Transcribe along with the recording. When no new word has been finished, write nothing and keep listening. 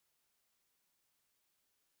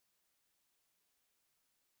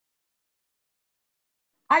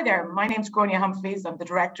Hi there, my name's Gráinne Humphreys. I'm the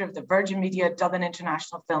director of the Virgin Media Dublin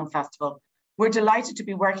International Film Festival. We're delighted to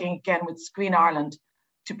be working again with Screen Ireland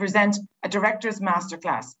to present a director's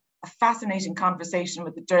masterclass, a fascinating conversation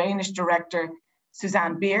with the Danish director,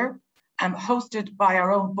 Susanne Bier, hosted by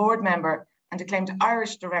our own board member and acclaimed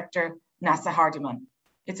Irish director, Neasa Hardiman.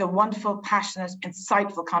 It's a wonderful, passionate,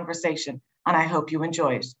 insightful conversation, and I hope you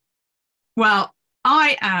enjoy it. Well,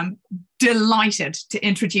 I am delighted to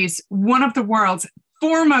introduce one of the world's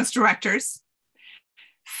foremost directors,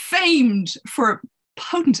 famed for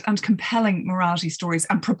potent and compelling morality stories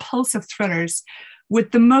and propulsive thrillers with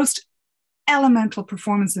the most elemental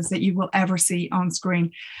performances that you will ever see on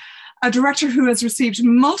screen. A director who has received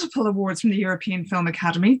multiple awards from the European Film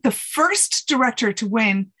Academy, the first director to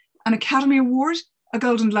win an Academy Award, a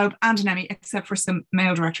Golden Globe and an Emmy, except for some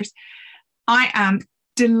male directors. I am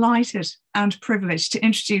delighted and privileged to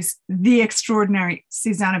introduce the extraordinary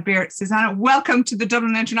Susanne Bier. Susanne, welcome to the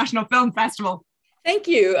Dublin International Film Festival. Thank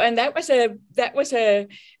you. And that was a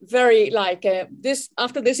very this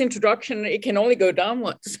after this introduction, it can only go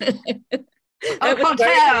downwards.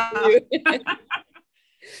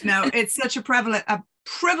 No, it's such a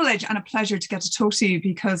privilege and a pleasure to get to talk to you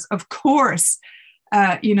because, of course,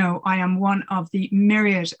 I am one of the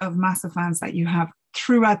myriad of massive fans that you have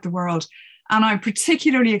throughout the world. And I'm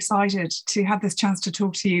particularly excited to have this chance to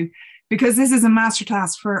talk to you because this is a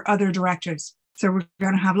masterclass for other directors. So we're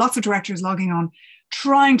going to have lots of directors logging on,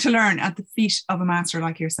 trying to learn at the feet of a master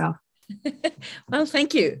like yourself. Well,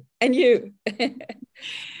 thank you. And you.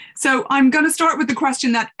 So I'm going to start with the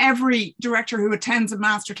question that every director who attends a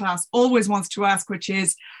masterclass always wants to ask, which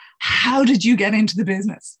is, how did you get into the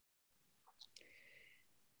business?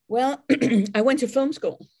 Well, I went to film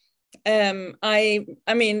school. I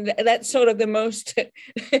mean, that's sort of the most,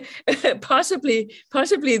 possibly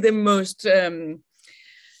the most,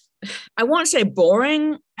 I won't say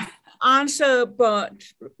boring answer, but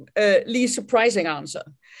least surprising answer.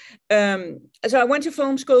 So I went to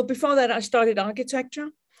film school. Before that, I studied architecture.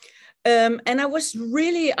 And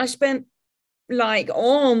I spent like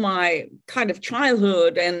all my kind of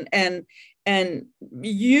childhood and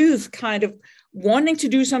youth kind of wanting to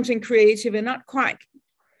do something creative and not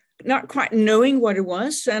quite knowing what it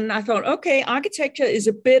was. And I thought, okay, architecture is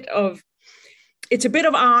a bit of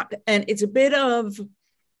art and it's a bit of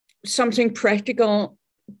something practical.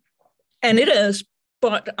 And it is,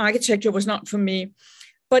 but architecture was not for me.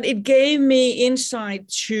 But it gave me insight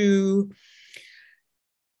to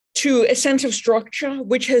a sense of structure,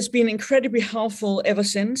 which has been incredibly helpful ever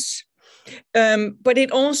since. But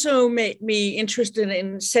it also made me interested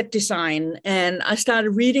in set design. And I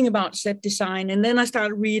started reading about set design, and then I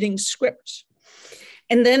started reading scripts.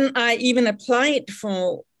 And then I even applied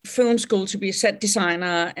for film school to be a set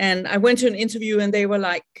designer. And I went to an interview and they were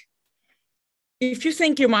like, if you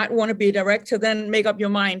think you might want to be a director, then make up your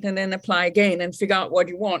mind and then apply again and figure out what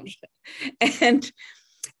you want. And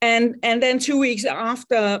then 2 weeks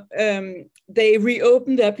after, they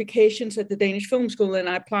reopened the applications at the Danish Film School, and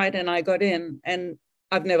I applied and I got in, and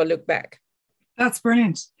I've never looked back. That's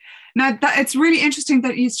brilliant. Now, it's really interesting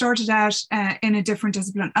that you started out in a different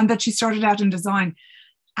discipline and that you started out in design,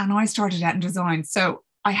 and I started out in design. So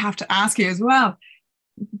I have to ask you as well,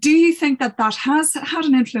 do you think that has had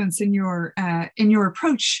an influence in your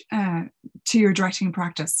approach to your directing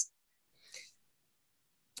practice?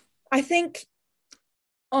 I think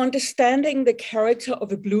understanding the character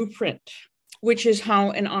of a blueprint, which is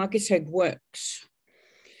how an architect works,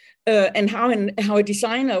 and how a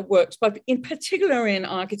designer works, but in particular an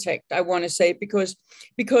architect, I want to say, because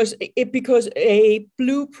a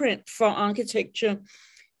blueprint for architecture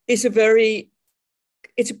is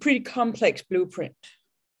it's a pretty complex blueprint.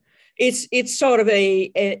 It's sort of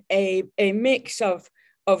a mix of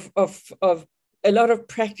a lot of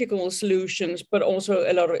practical solutions, but also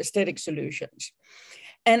a lot of aesthetic solutions.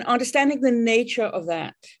 And understanding the nature of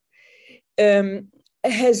that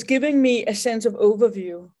has given me a sense of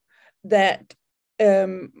overview that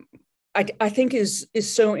I think is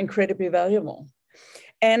so incredibly valuable.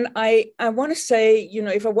 And I want to say,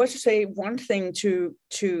 if I was to say one thing to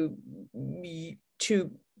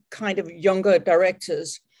kind of younger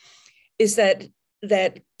directors, is that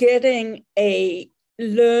getting a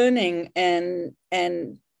learning and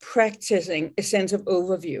practicing a sense of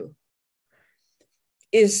overview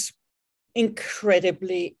is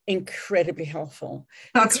incredibly helpful.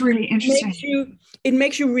 That's really interesting. It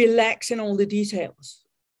makes you relax in all the details.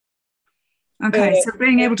 Okay, so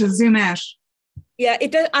being able to zoom out. Yeah,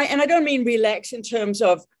 it does. And I don't mean relax in terms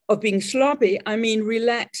of being sloppy. I mean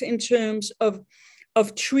relax in terms of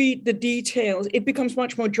treat the details. It becomes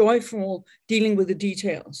much more joyful dealing with the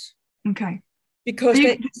details. Okay. because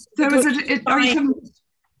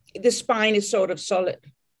the spine is sort of solid.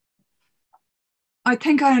 I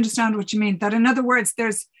think I understand what you mean. That in other words,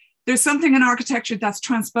 there's something in architecture that's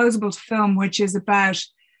transposable to film, which is about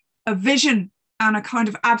a vision and a kind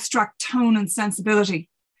of abstract tone and sensibility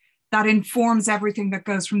that informs everything that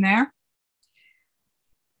goes from there.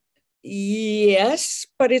 Yes,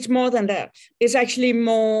 but it's more than that. It's actually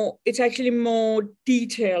more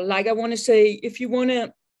detailed. Like I want to say, if you want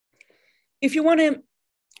to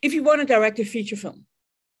direct a feature film,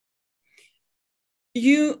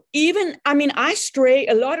 I stray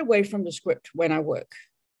a lot away from the script when I work.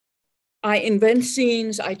 I invent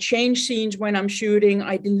scenes, I change scenes when I'm shooting,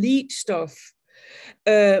 I delete stuff.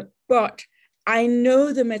 But I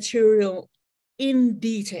know the material in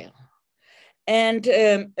detail. And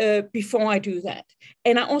before I do that.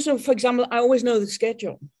 And I also, for example, I always know the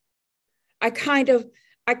schedule. I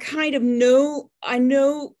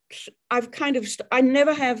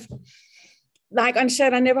never have, like I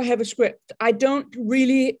said, I never have a script. I have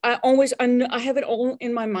it all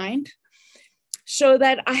in my mind, so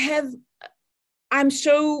that I'm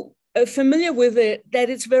so familiar with it that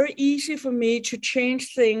it's very easy for me to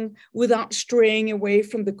change things without straying away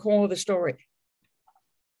from the core of the story.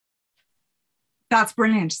 That's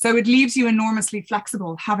brilliant. So it leaves you enormously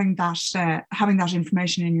flexible having that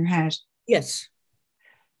information in your head. Yes.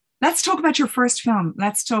 Let's talk about your first film.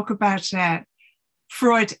 Let's talk about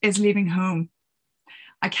Freud is Leaving Home.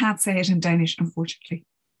 I can't say it in Danish, unfortunately.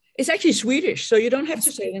 It's actually Swedish, so you don't have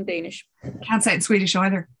to say it in Danish. Can't say it in Swedish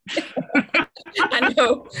either. I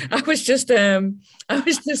know. I was just,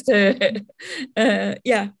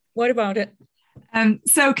 yeah. What about it?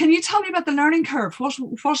 So can you tell me about the learning curve? First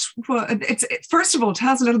of all, tell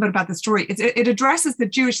us a little bit about the story. It addresses the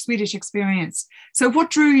Jewish-Swedish experience. So what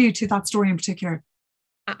drew you to that story in particular?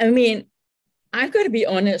 I mean, I've got to be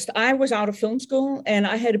honest. I was out of film school and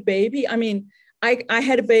I had a baby. I mean, I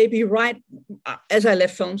had a baby right as I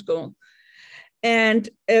left film school. And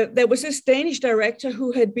there was this Danish director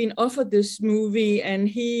who had been offered this movie, and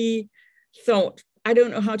he thought, I don't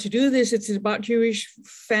know how to do this. It's about Jewish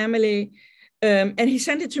family. And he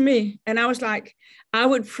sent it to me. And I was like, I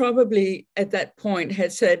would probably at that point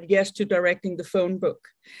had said yes to directing the phone book,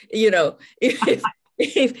 you know.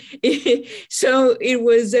 So it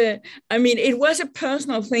was, it was a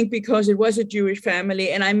personal thing because it was a Jewish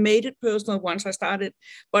family, and I made it personal once I started.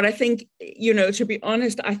 But I think, you know, to be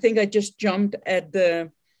honest, I think I just jumped at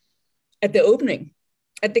the opening,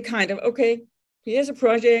 at the kind of, okay, here's a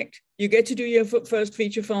project. You get to do your first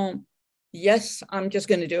feature film. Yes, I'm just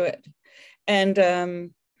going to do it. And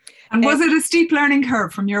was it a steep learning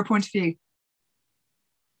curve from your point of view?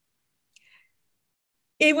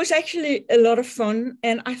 It was actually a lot of fun,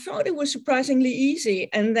 and I thought it was surprisingly easy.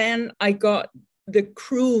 And then I got the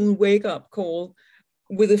cruel wake-up call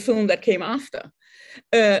with the film that came after,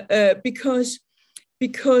 because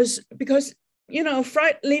you know,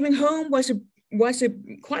 Freud Leaving Home was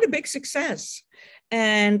quite a big success,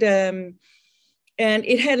 and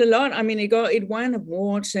it had a lot. I mean, it won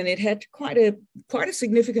awards, and it had quite a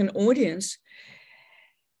significant audience.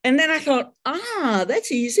 And then I thought,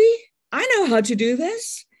 that's easy. I know how to do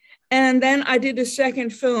this. And then I did a second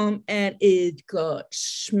film, and it got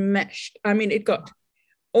smashed. I mean, it got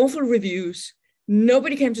awful reviews.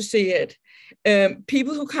 Nobody came to see it.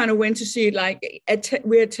 People who kind of went to see it, like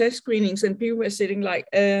we had test screenings, and people were sitting like,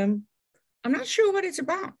 I'm not sure what it's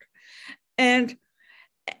about. And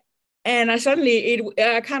I suddenly,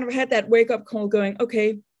 I kind of had that wake-up call going,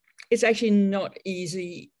 okay, it's actually not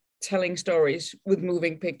easy telling stories with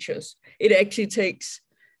moving pictures. It actually takes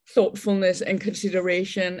thoughtfulness and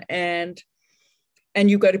consideration, and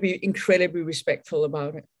you've got to be incredibly respectful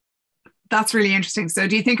about it. That's really interesting. So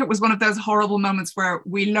do you think it was one of those horrible moments where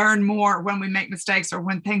we learn more when we make mistakes or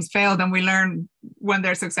when things fail than we learn when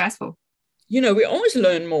they're successful? You know, we always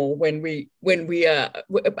learn more when we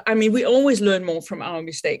always learn more from our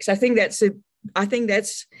mistakes. I think that's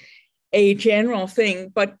a general thing,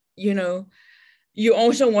 but you know, you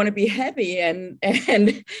also want to be happy and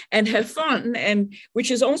have fun, and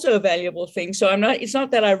which is also a valuable thing. So it's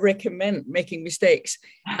not that I recommend making mistakes,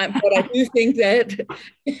 but I do think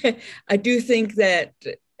that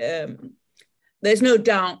there's no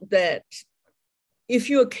doubt that if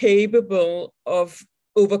you're capable of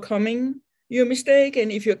overcoming your mistake,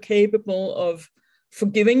 and if you're capable of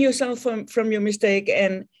forgiving yourself from your mistake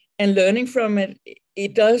and learning from it,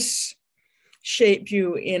 it does shape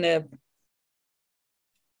you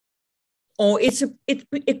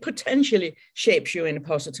it potentially shapes you in a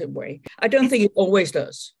positive way. I don't think it always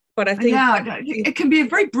does, but I think it can be a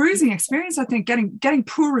very bruising experience. I think getting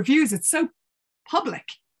poor reviews, it's so public.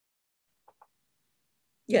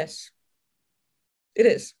 Yes, it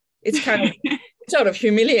is. It's kind of sort of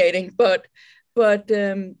humiliating, but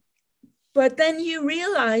then you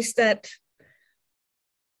realize that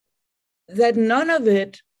none of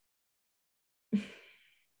it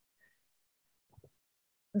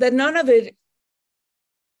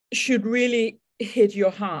should really hit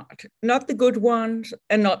your heart. Not the good ones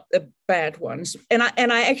and not the bad ones. And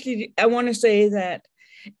I want to say that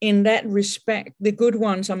in that respect, the good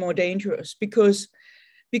ones are more dangerous because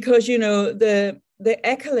you know the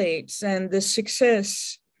accolades and the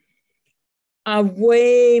success are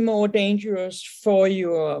way more dangerous for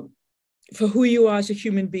who you are as a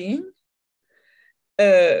human being,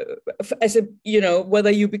 as a, you know,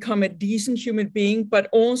 whether you become a decent human being, but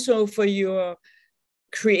also for your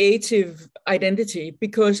creative identity.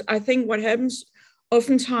 Because I think what happens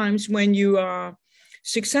oftentimes when you are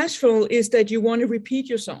successful is that you want to repeat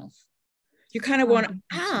yourself. You kind of want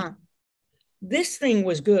to, this thing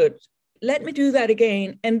was good, let me do that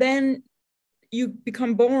again. And then you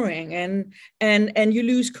become boring and you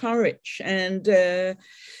lose courage. And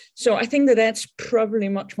so I think that's probably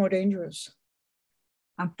much more dangerous.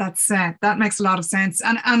 That makes a lot of sense.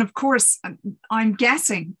 And of course, I'm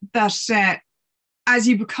guessing that as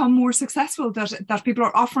you become more successful, that people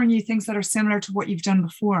are offering you things that are similar to what you've done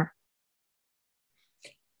before.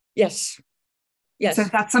 Yes. So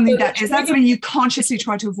that's something is that something you consciously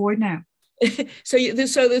try to avoid now? So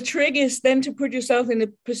the trick is then to put yourself in a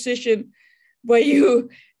position where you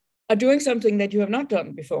are doing something that you have not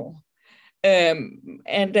done before,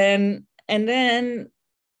 and then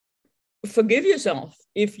forgive yourself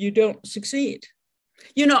if you don't succeed.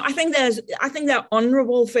 You know, I think there are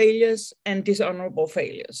honorable failures and dishonorable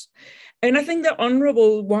failures, and I think the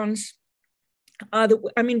honorable ones are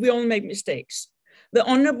we all make mistakes. The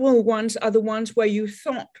honorable ones are the ones where you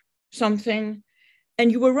thought something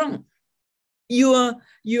and you were wrong. Your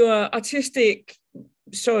artistic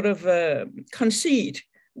sort of conceit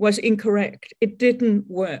was incorrect. It didn't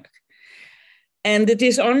work. And the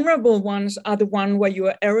dishonorable ones are the one where you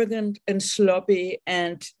are arrogant and sloppy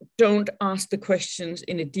and don't ask the questions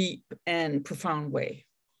in a deep and profound way.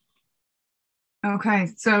 Okay,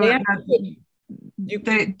 so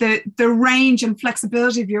the range and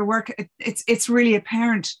flexibility of your work, it's really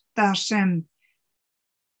apparent that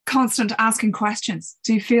constant asking questions.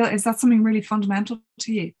 Do you feel, is that something really fundamental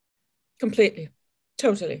to you? Completely,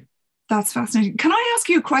 totally. That's fascinating. Can I ask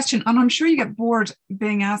you a question? And I'm sure you get bored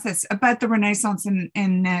being asked this, about the Renaissance in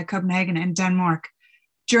Copenhagen, in Denmark,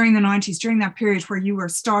 during the 90s, during that period where you were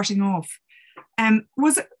starting off.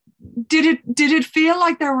 Did it feel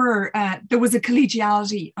like there was a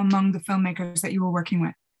collegiality among the filmmakers that you were working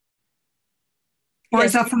with? Or yes,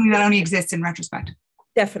 is that something that only exists in retrospect?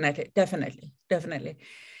 Definitely.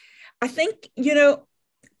 I think, you know,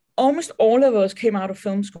 almost all of us came out of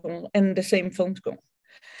film school and the same film school.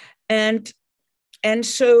 And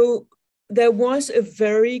so there was a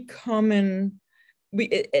very common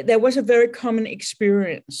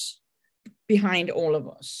experience behind all of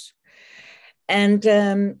us. And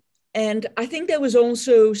I think there was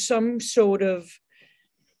also some sort of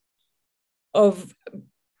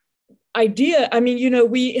idea. I mean, you know,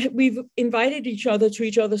 we've invited each other to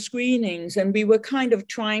each other's screenings, and we were kind of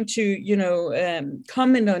trying to, you know,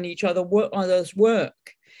 comment on each other's work,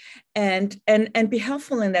 and be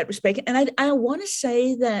helpful in that respect. And I want to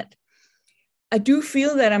say that I do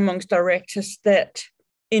feel that amongst directors that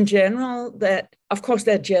in general, that of course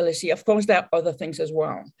there's jealousy, of course there are other things as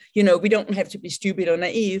well. You know, we don't have to be stupid or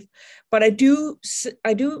naive, but I do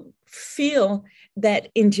feel that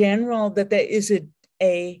in general that there is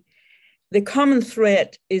the common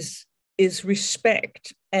thread is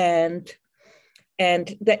respect, and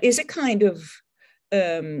there is a kind of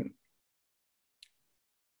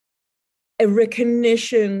a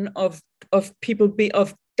recognition of people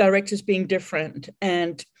of directors being different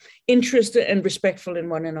and interested and respectful in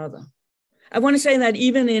one another. I want to say that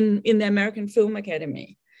even in the American Film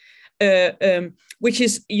Academy, which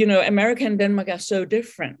is, you know, America and Denmark are so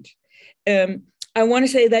different. I want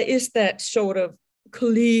to say there is that sort of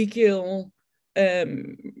collegial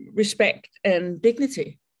respect and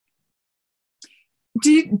dignity.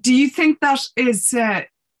 Do you think that is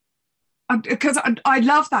because I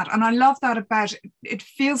love that, and I love that about it.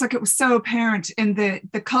 Feels like it was so apparent in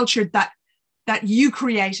the culture that you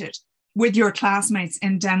created with your classmates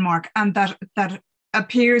in Denmark, and that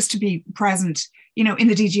appears to be present, you know, in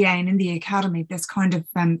the DGA and in the academy, this kind of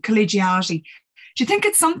collegiality. Do you think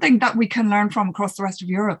it's something that we can learn from across the rest of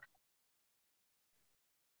Europe?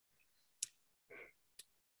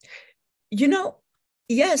 You know,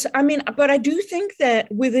 yes. I mean, but I do think that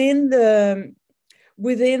within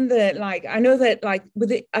within the, like, I know that like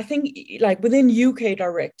I think like within UK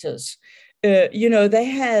directors, they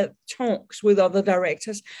have talks with other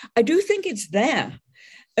directors. I do think it's there.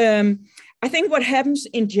 I think what happens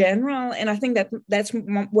in general, and I think that's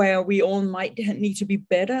where we all might need to be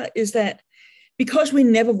better, is that because we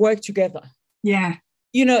never work together. Yeah.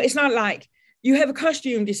 It's not like you have a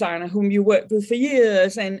costume designer whom you worked with for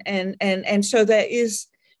years, and so there is,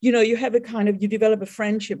 you have you develop a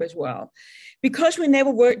friendship as well. Because we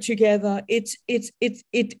never work together,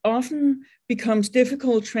 it often becomes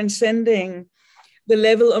difficult transcending the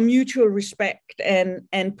level of mutual respect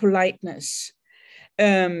and politeness.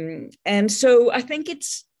 And so I think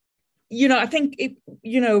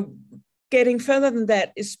getting further than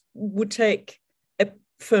that would take a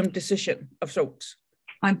firm decision of sorts.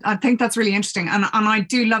 I think that's really interesting. And I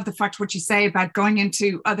do love the fact what you say about going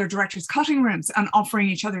into other directors' cutting rooms and offering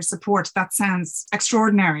each other support. That sounds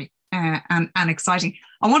extraordinary and exciting.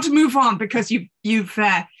 I want to move on because you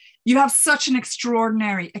have such an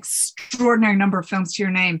extraordinary number of films to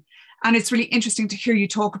your name. And it's really interesting to hear you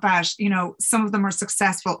talk about, some of them are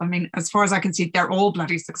successful. I mean, as far as I can see, they're all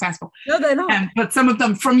bloody successful. No, they're not. But some of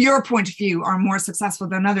them, from your point of view, are more successful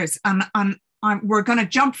than others. And we're going to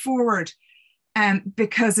jump forward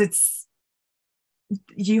because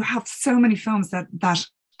you have so many films that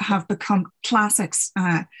have become classics.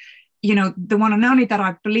 The one and only that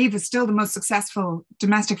I believe is still the most successful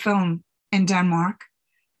domestic film in Denmark,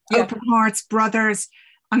 yeah. Open Hearts, Brothers.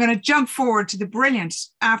 I'm going to jump forward to the brilliant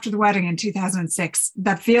After the Wedding in 2006.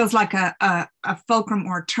 That feels like a fulcrum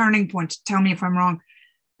or a turning point. Tell me if I'm wrong.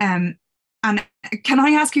 And can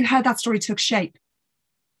I ask you how that story took shape?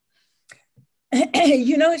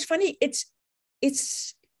 It's funny. I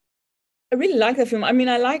really like that film. I mean,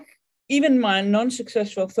 I like even my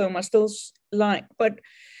non-successful film. I still like, but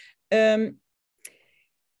I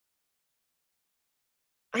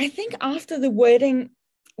think After the Wedding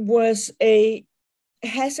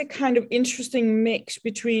has a kind of interesting mix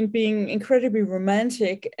between being incredibly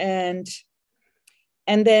romantic and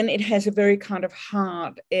then it has a very kind of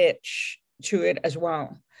hard edge to it as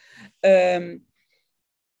well.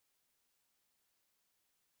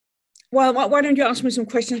 Well, why don't you ask me some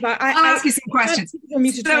questions? I'll ask you some questions.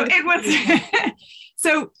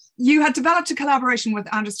 So you had developed a collaboration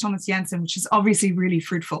with Anders Thomas Jensen, which is obviously really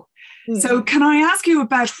fruitful. Mm-hmm. So can I ask you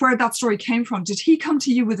about where that story came from? Did he come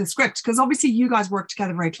to you with a script? Because obviously you guys work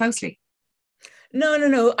together very closely.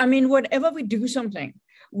 No. I mean, whenever we do something,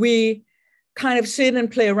 we kind of sit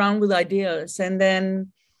and play around with ideas, and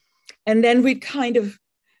then we kind of,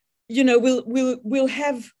 we'll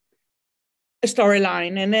have a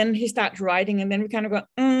storyline, and then he starts writing, and then we kind of go,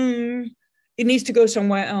 it needs to go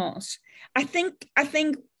somewhere else. I think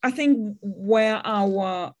where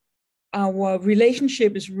our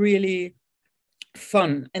relationship is really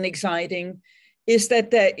fun and exciting is that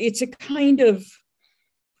it's a kind of,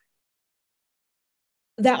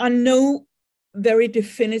 there are no very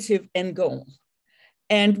definitive end goal.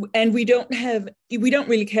 And we don't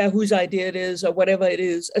really care whose idea it is or whatever it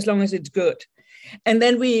is, as long as it's good. And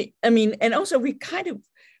then we have a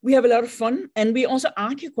lot of fun, and we also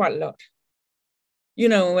argue quite a lot,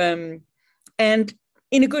 and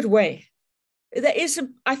in a good way. I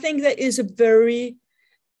think there is a very,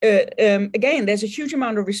 again, there's a huge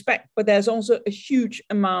amount of respect, but there's also a huge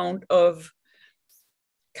amount of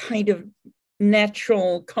kind of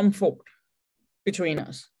natural comfort between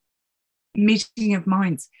us. Meeting of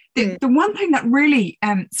minds. The one thing that really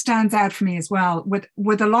stands out for me as well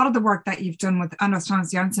with a lot of the work that you've done with Anders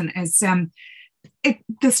Thomas Jensen is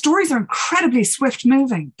the stories are incredibly swift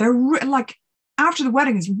moving. They're like After the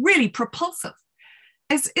Wedding is really propulsive.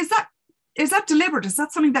 Is that deliberate? Is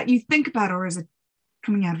that something that you think about, or is it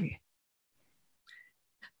coming out of you?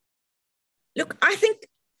 Look, I think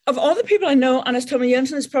of all the people I know, Anders Thomas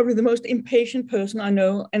Jensen is probably the most impatient person I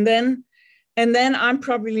know, and then I'm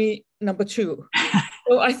probably number two.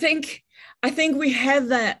 So I think we have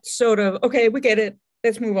that sort of, okay, we get it,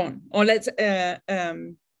 let's move on, or let's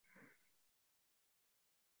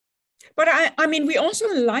but I mean, we also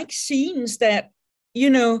like scenes that,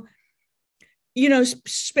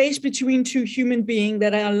 space between two human beings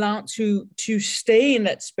that are allowed to stay in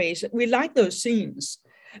that space. We like those scenes,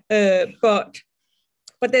 but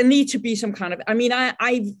there need to be some kind of, I mean,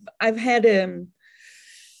 I've had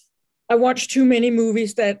I watch too many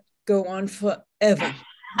movies that go on forever,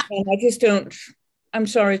 and I just don't. I'm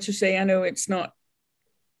sorry to say, I know it's not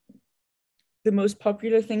the most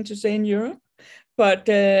popular thing to say in Europe, but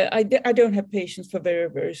I don't have patience for very,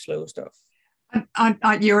 very slow stuff.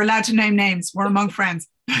 You're allowed to name names. We're among friends.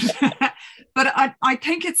 But I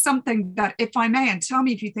think it's something that, if I may, and tell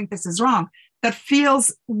me if you think this is wrong, that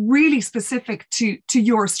feels really specific to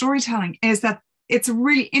your storytelling is that it's a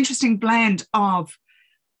really interesting blend of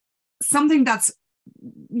something that's,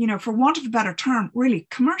 you know, for want of a better term, really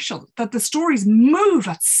commercial, that the stories move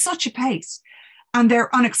at such a pace and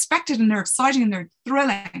they're unexpected and they're exciting and they're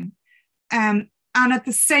thrilling. And at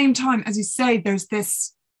the same time, as you say, there's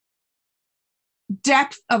this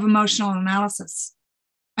depth of emotional analysis.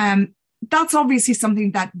 That's obviously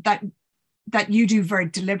something that you do very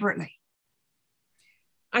deliberately.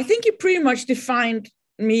 I think you pretty much defined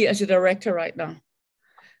me as a director right now.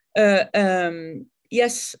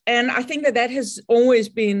 Yes, and I think that has always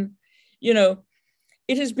been, you know,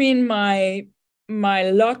 it has been my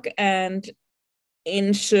luck, and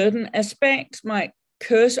in certain aspects, my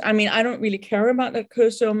curse. I mean, I don't really care about that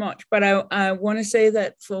curse so much, but I want to say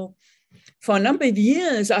that for a number of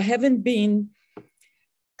years, I haven't been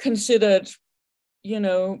considered, you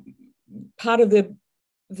know, part of the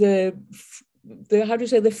how do you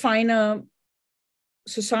say, the finer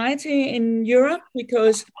society in Europe,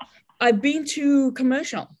 because I've been too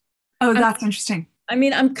commercial. Oh, that's interesting. I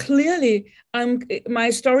mean, my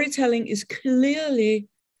storytelling is clearly,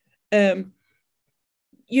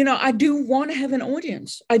 you know, I do want to have an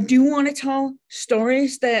audience. I do want to tell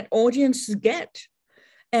stories that audiences get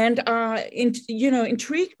and are,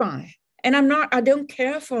 intrigued by. And I don't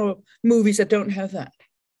care for movies that don't have that.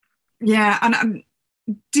 Yeah, and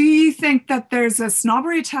do you think that there's a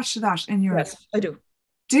snobbery attached to that in Europe? Yes, I do.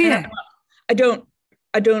 Do you?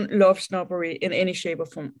 I don't love snobbery in any shape or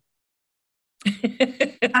form.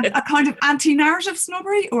 And a kind of anti-narrative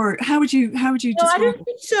snobbery, or how would you No, describe I don't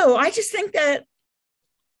think so. I just think that,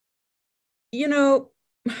 you know,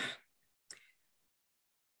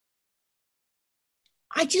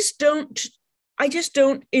 I just don't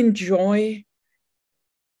enjoy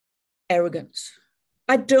arrogance.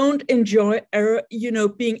 I don't enjoy,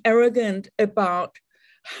 being arrogant about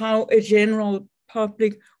how a general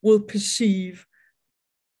public will perceive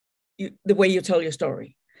the way you tell your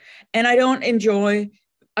story. And I don't enjoy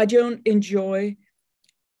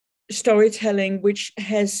storytelling which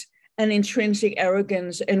has an intrinsic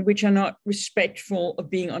arrogance and which are not respectful of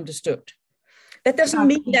being understood. That doesn't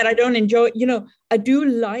mean that I don't enjoy, I do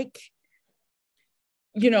like,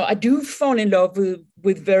 I do fall in love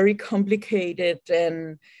with very complicated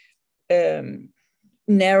and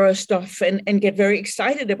narrow stuff and get very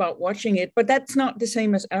excited about watching it, but that's not the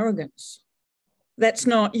same as arrogance. That's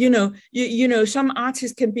not, some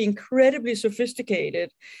artists can be incredibly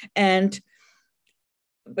sophisticated, but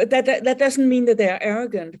that doesn't mean that they are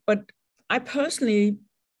arrogant. But I personally,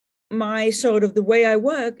 the way I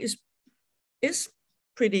work is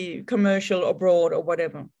pretty commercial or broad or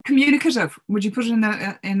whatever. Communicative, would you put it in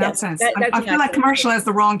that sense? I feel like commercial is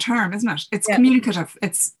the wrong term, isn't it? It's communicative.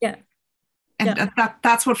 It's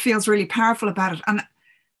that's what feels really powerful about it. And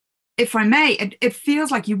if I may, it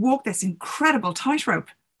feels like you walk this incredible tightrope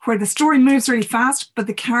where the story moves really fast, but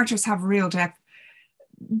the characters have real depth.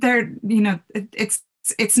 It's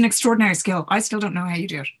an extraordinary skill. I still don't know how you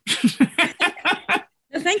do it.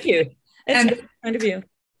 Thank you. That's a good point of view.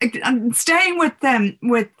 I'm staying with them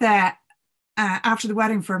after the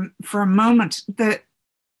wedding for a moment.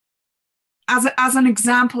 As an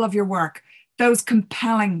example of your work, those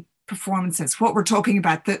compelling performances, what we're talking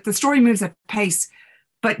about, the story moves at pace,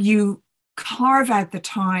 but you carve out the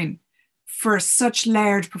time for such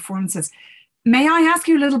layered performances. May I ask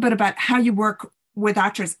you a little bit about how you work with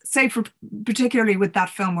actors, say particularly with that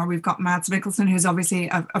film where we've got Mads Mikkelsen, who's obviously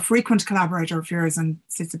a frequent collaborator of yours, and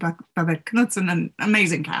Sitze Babette Knudsen, an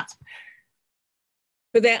amazing cast.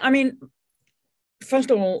 But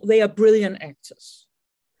first of all, they are brilliant actors.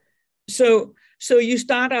 So you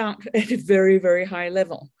start out at a very, very high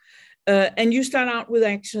level. And you start out with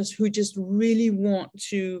actors who just really want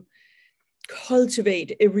to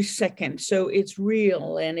cultivate every second. So it's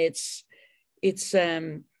real and it's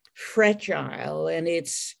fragile and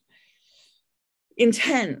it's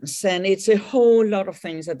intense and it's a whole lot of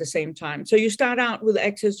things at the same time. So you start out with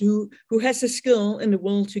actors who has a skill in the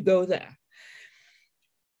will to go there.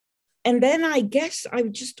 And then I guess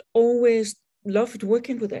I've just always loved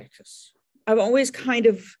working with actors. I've always kind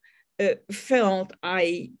of felt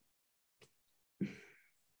I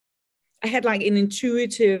had like an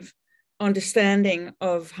intuitive understanding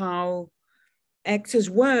of how actors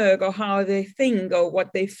work or how they think or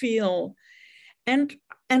what they feel. And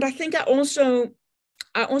I think I'm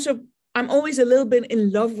always a little bit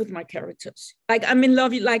in love with my characters. Like I'm in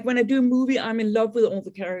love, like when I do a movie, I'm in love with all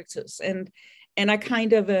the characters. And I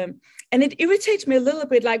kind of, and it irritates me a little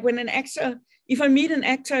bit, like when an actor, if I meet an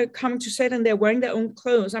actor coming to set and they're wearing their own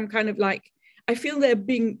clothes, I'm kind of like, I feel they're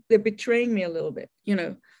betraying me a little bit. You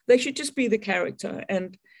know, they should just be the character,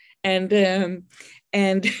 and and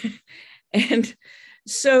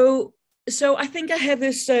so I think I have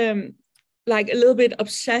this like a little bit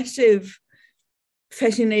obsessive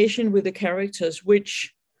fascination with the characters,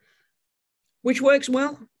 which works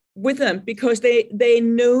well with them because they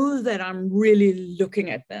know that I'm really looking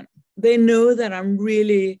at them. They know that I'm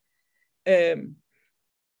really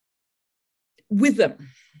with them.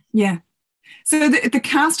 Yeah. So the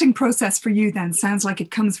casting process for you then sounds like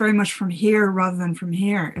it comes very much from here rather than from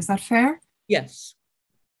here. Is that fair? Yes.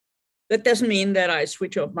 That doesn't mean that I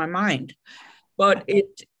switch off my mind, but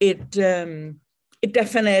it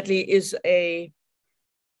definitely is I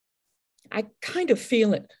kind of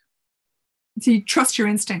feel it. So you trust your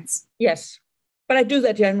instincts? Yes, but I do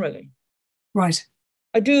that generally. Right.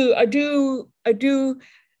 I do.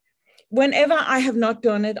 Whenever I have not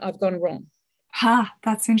done it, I've gone wrong.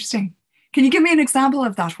 That's interesting. Can you give me an example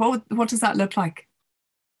of that? What does that look like?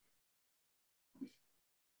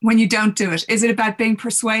 When you don't do it, is it about being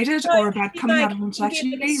persuaded or about coming out of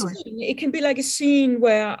intellectually? It can be like a scene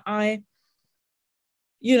where I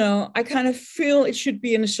kind of feel it should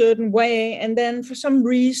be in a certain way, and then for some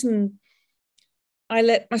reason, I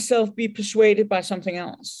let myself be persuaded by something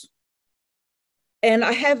else. And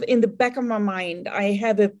I have in the back of my mind, I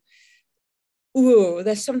have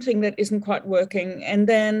there's something that isn't quite working, and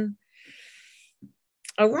then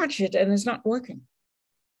I watch it and it's not working.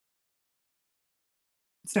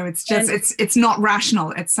 So it's just it's not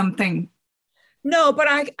rational. It's something. No, but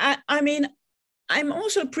I mean, I'm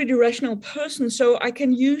also a pretty rational person, so I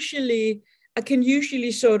can usually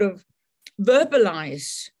sort of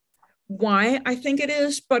verbalize why I think it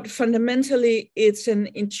is, but fundamentally it's an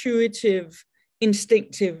intuitive,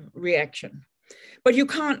 instinctive reaction. But you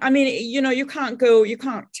can't. I mean, you can't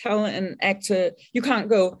tell an actor. You can't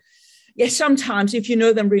go. Yes, sometimes if you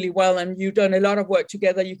know them really well and you've done a lot of work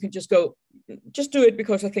together, you can just go, just do it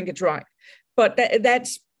because I think it's right. But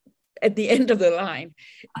that's at the end of the line.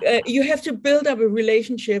 You have to build up a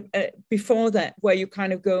relationship before that, where you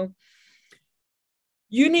kind of go,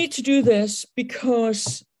 you need to do this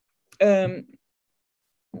because,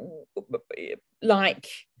 like,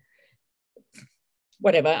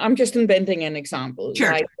 whatever. I'm just inventing an example.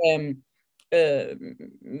 Sure. Like,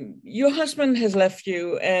 your husband has left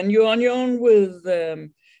you and you're on your own with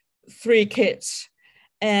 3 kids,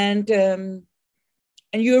 and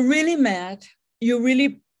you're really mad, you're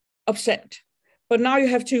really upset, but now you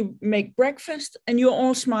have to make breakfast and you're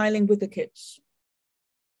all smiling with the kids.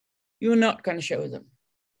 You're not going to show them.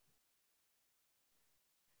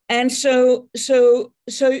 And so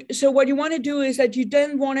what you want to do is that you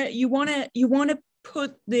then want to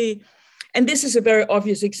put the, and this is a very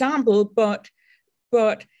obvious example, but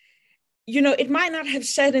it might not have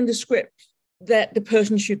said in the script that the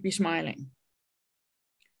person should be smiling.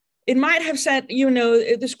 It might have said,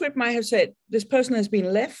 the script might have said this person has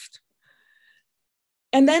been left.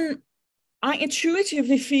 And then I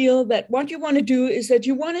intuitively feel that what you want to do is that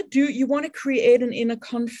you want to create an inner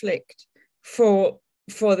conflict for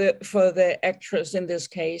the actress in this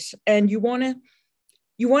case, and you want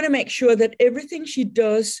to make sure that everything she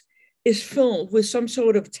does is filled with some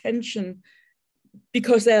sort of tension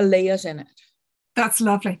because there are layers in it. That's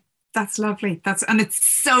lovely. And it's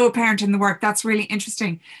so apparent in the work. That's really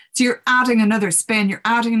interesting. So you're adding another spin, you're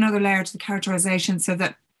adding another layer to the characterization so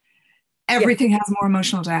that everything has more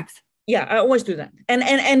emotional depth. Yeah, I always do that. And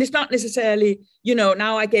it's not necessarily,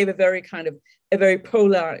 now I gave a very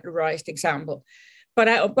polarized example. But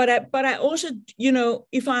I also,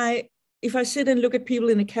 if I sit and look at people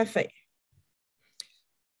in a cafe,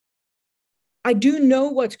 I do know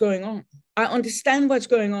what's going on. I understand what's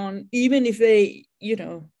going on, even if they,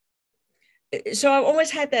 So I've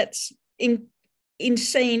always had that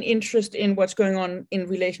insane interest in what's going on in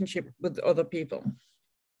relationship with other people.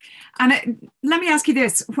 And let me ask you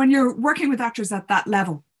this: when you're working with actors at that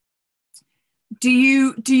level, do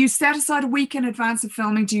you set aside a week in advance of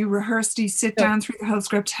filming? Do you rehearse? Do you sit down through the whole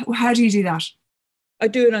script? How do you do that? I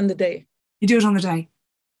do it on the day. You do it on the day?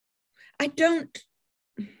 I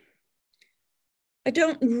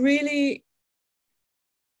don't really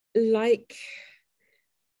like,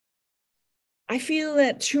 I feel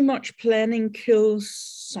that too much planning kills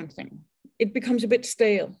something. It becomes a bit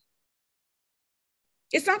stale.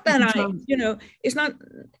 It's not that it's not,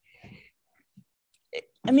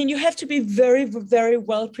 I mean, you have to be very, very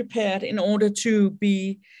well prepared in order to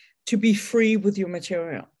be free with your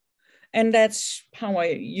material. And that's how I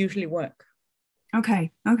usually work.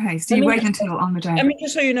 Okay. So you wait until on the day. I mean,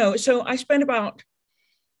 just so you know, so I spend about,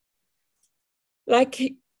 like,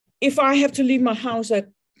 if I have to leave my house at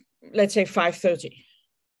let's say 5:30.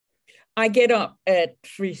 I get up at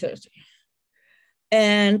 3:30.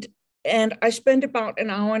 And I spend about an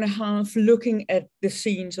hour and a half looking at the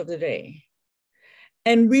scenes of the day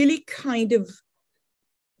and really kind of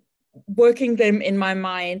working them in my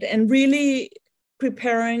mind and really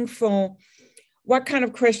preparing for what kind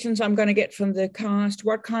of questions I'm going to get from the cast,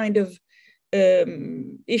 what kind of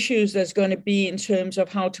issues there's going to be in terms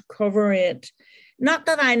of how to cover it. Not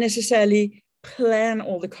that I necessarily plan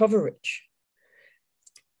all the coverage,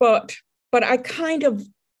 but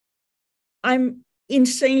I'm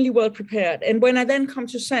insanely well prepared. And when I then come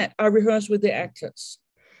to set, I rehearse with the actors.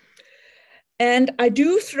 And I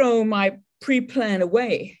do throw my pre-plan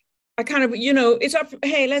away. I kind of, it's up,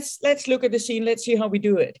 hey, let's look at the scene, let's see how we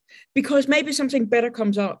do it. Because maybe something better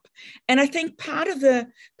comes up. And I think part of the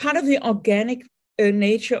organic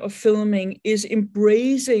nature of filming is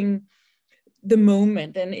embracing the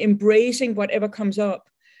moment and embracing whatever comes up,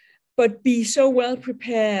 but be so well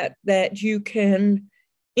prepared that you can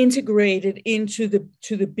integrate it into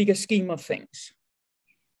the bigger scheme of things.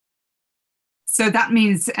 So that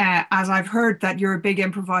means, as I've heard, that you're a big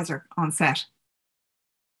improviser on set.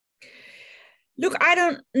 Look,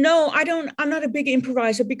 I'm not a big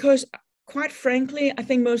improviser because, quite frankly, I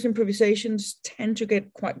think most improvisations tend to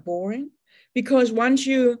get quite boring because once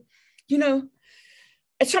at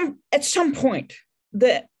some point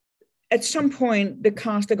the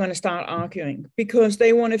cast are going to start arguing because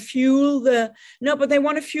they want to fuel the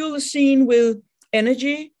scene with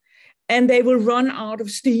energy, and they will run out of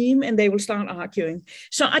steam and they will start arguing.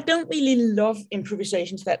 So I don't really love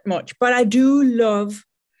improvisations that much, but I do love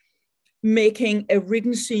making a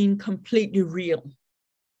written scene completely real.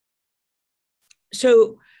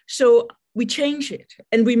 So we change it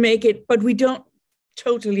and we make it, but we don't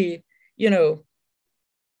totally,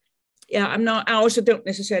 I also don't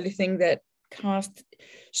necessarily think that cast,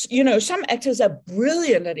 some actors are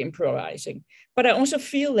brilliant at improvising, but I also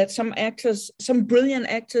feel that some brilliant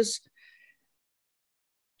actors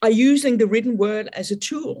are using the written word as a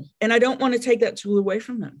tool, and I don't want to take that tool away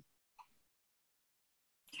from them.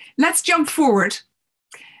 Let's jump forward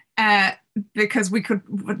because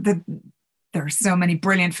there are so many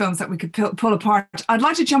brilliant films that we could pull apart. I'd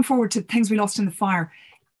like to jump forward to Things We Lost in the Fire.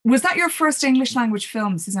 Was that your first English language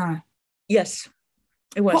film, Susanne? Yes,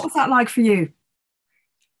 it was. What was that like for you?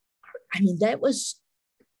 I mean, that was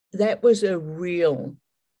a real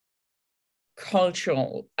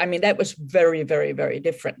cultural, that was very, very, very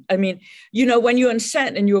different. I mean, when you're on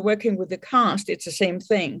set and you're working with the cast, it's the same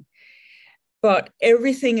thing. But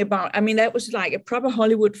everything about, that was like a proper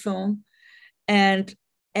Hollywood film. And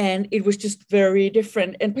it was just very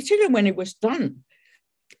different. And particularly when it was done,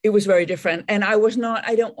 it was very different. And I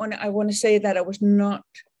want to say that I was not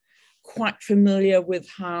quite familiar with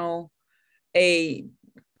how a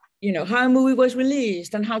movie was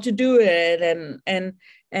released and how to do it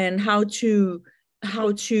and how to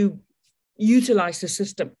utilize the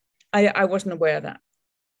system. I wasn't aware of that.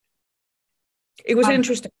 It was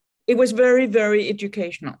interesting. It was very, very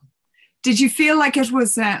educational. Did you feel like it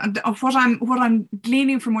was, what I'm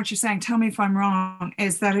gleaning from what you're saying, tell me if I'm wrong,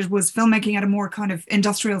 is that it was filmmaking at a more kind of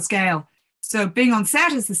industrial scale? So being on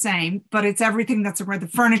set is the same, but it's everything that's around the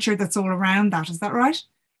furniture that's all around that. Is that right?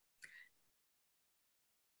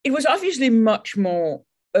 It was obviously much more,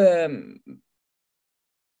 it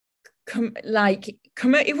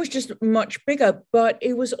was just much bigger, but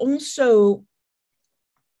it was also,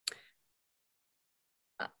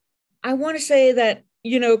 I want to say that,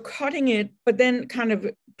 cutting it, but then kind of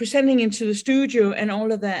presenting into the studio and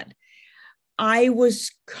all of that, I was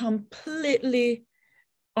completely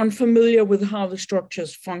unfamiliar with how the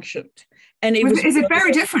structures functioned. And is it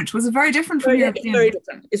very different? Was it very different from Europe? It's very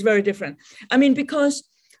different. It's very different. Because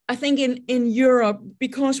I think in Europe,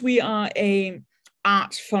 because we are a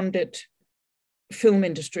arts-funded film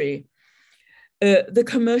industry, the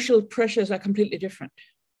commercial pressures are completely different.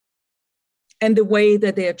 And the way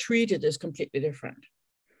that they are treated is completely different.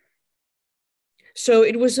 So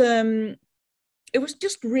it was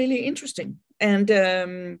just really interesting and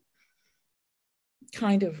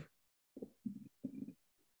kind of.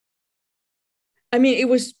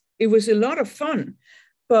 It was a lot of fun,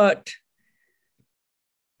 but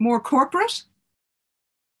more corporate.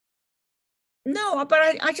 No,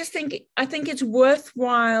 but I just think it's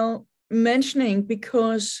worthwhile mentioning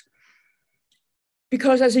because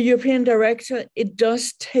as a European director, it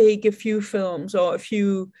does take a few films or a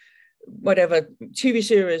few whatever TV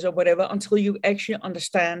series or whatever until you actually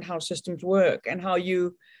understand how systems work and how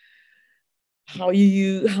you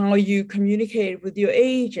communicate with your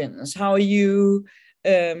agents, how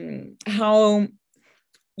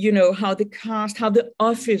how the cast, how the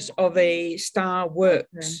office of a star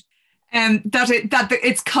works. And that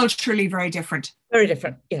it's culturally very different. Very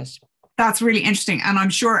different, yes. That's really interesting, and I'm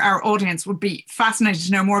sure our audience would be fascinated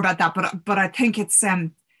to know more about that. But I think it's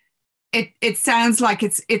it sounds like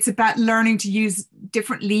it's about learning to use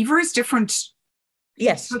different levers, different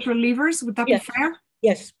cultural levers. Would that be fair?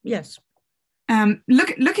 Yes.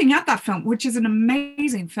 Looking at that film, which is an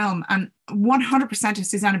amazing film, and 100% a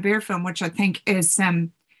Susanne Bier film, which I think is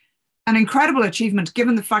an incredible achievement,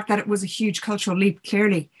 given the fact that it was a huge cultural leap.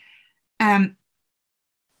 Clearly,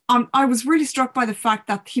 I was really struck by the fact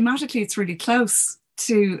that thematically it's really close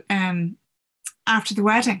to After the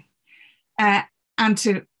Wedding and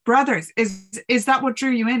to Brothers. Is that what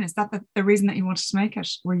drew you in? Is that the reason that you wanted to make it?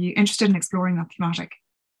 Were you interested in exploring that thematic?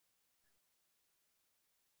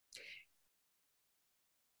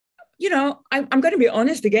 I'm going to be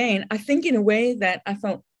honest again. I think in a way that I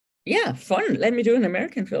thought, yeah, fun. Let me do an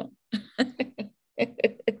American film.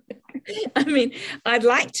 I mean, I'd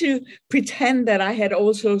like to pretend that I had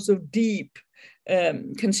all sorts of deep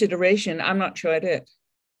consideration. I'm not sure I did.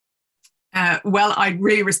 Well, I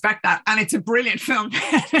really respect that, and it's a brilliant film,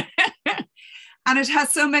 and it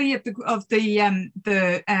has so many of the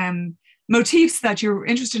motifs that you're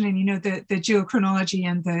interested in. The geochronology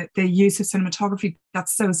and the use of cinematography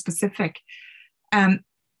that's so specific. One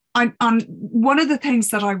of the things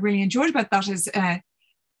that I really enjoyed about that is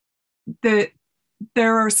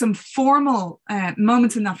there are some formal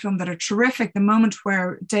moments in that film that are terrific. The moment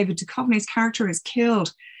where David Duchovny's character is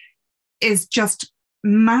killed is just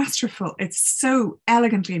masterful. It's so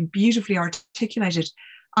elegantly and beautifully articulated.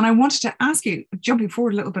 And I wanted to ask you, jumping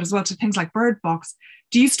forward a little bit as well to things like Bird Box,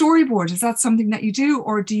 do you storyboard? Is that something that you do,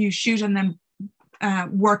 or do you shoot and then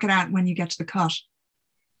work it out when you get to the cut?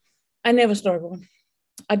 I never storyboard.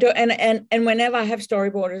 I don't, and whenever I have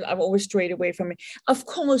storyboarders, I'm always straight away from it. Of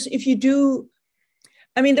course, if you do,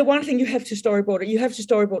 I mean, the one thing you have to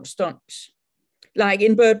storyboard stunts. Like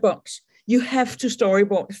in Bird Box, you have to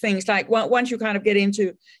storyboard things. Like once you kind of get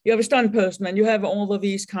into, you have a stunt person and you have all of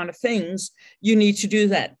these kind of things, you need to do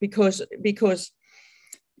that because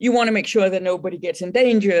you want to make sure that nobody gets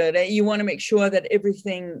endangered. You want to make sure that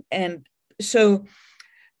everything, and so,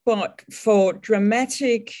 but for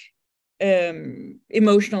dramatic,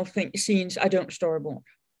 emotional scenes, I don't storyboard.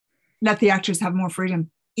 Let the actors have more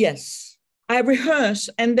freedom. Yes. I rehearse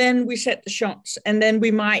and then we set the shots, and then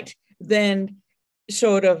we might then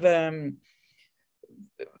sort of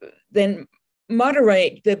then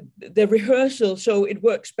moderate the rehearsal so it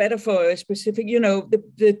works better for a specific,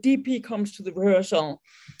 the DP comes to the rehearsal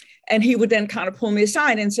and he would then kind of pull me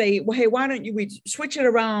aside and say, well, hey, why don't we switch it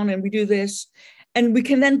around and we do this? And we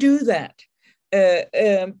can then do that.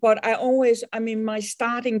 But my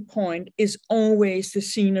starting point is always the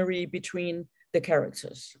scenery between the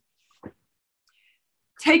characters.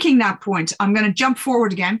 Taking that point, I'm going to jump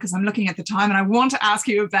forward again because I'm looking at the time, and I want to ask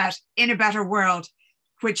you about In a Better World,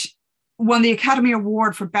 which won the Academy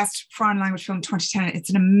Award for Best Foreign Language Film 2010.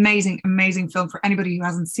 It's an amazing, amazing film for anybody who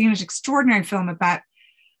hasn't seen it. Extraordinary film about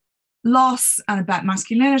loss and about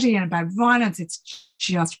masculinity and about violence. It's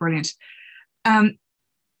just brilliant.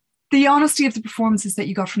 The honesty of the performances that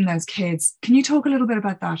you got from those kids. Can you talk a little bit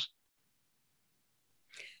about that?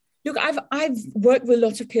 Look, I've worked with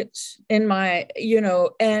lots of kids in my,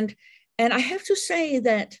 and I have to say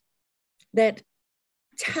that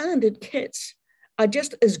talented kids are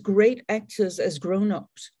just as great actors as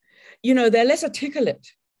grown-ups. They're less articulate,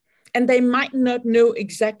 and they might not know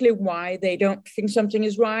exactly why they don't think something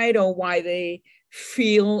is right or why they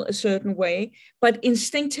feel a certain way, but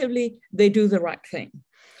instinctively they do the right thing.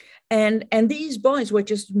 And these boys were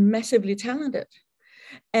just massively talented,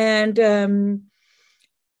 and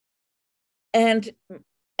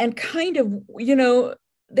kind of,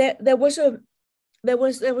 there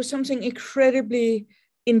was something incredibly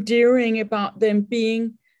endearing about them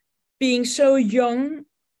being so young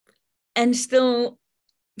and still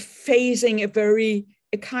facing a very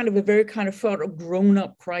kind of sort of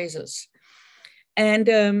grown-up crisis. And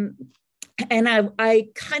I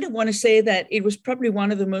kind of want to say that it was probably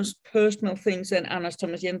one of the most personal things that Anders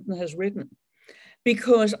Thomas Jensen has written,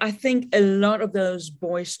 because I think a lot of those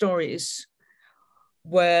boy stories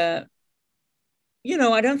were,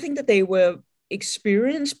 I don't think that they were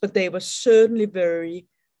experienced, but they were certainly very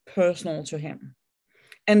personal to him,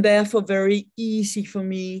 and therefore very easy for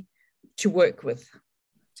me to work with.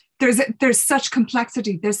 There's such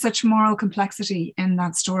complexity. There's such moral complexity in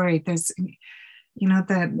that story. There's,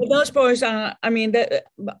 those boys are. I mean,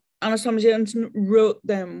 Anders Thomas Jensen wrote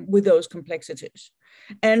them with those complexities,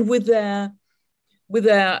 and with their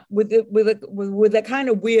kind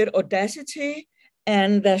of weird audacity,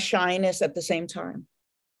 and their shyness at the same time.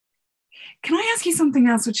 Can I ask you something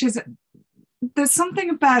else, which is, there's something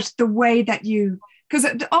about the way that you, because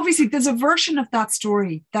obviously there's a version of that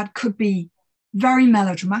story that could be very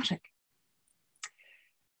melodramatic.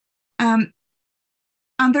 And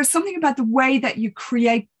there's something about the way that you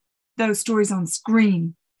create those stories on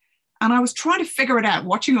screen. And I was trying to figure it out,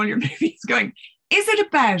 watching all your movies, going, is it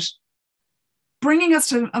about bringing us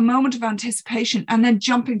to a moment of anticipation and then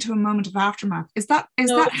jumping to a moment of aftermath? Is that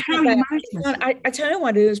how you manage this? I tell you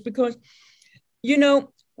what it is, because,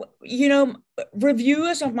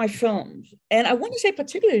 reviewers of my films, and I want to say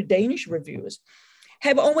particularly Danish reviewers,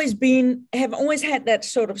 have always had that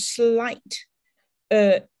sort of slight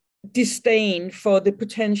disdain for the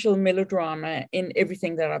potential melodrama in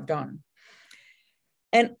everything that I've done.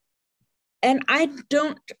 And I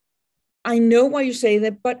know why you say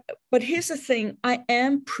that, but here's the thing, I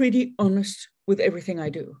am pretty honest with everything I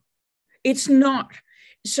do. It's not,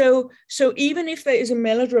 so even if there is a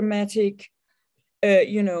melodramatic,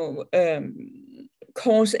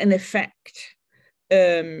 cause and effect,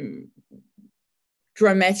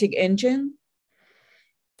 dramatic engine,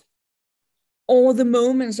 all the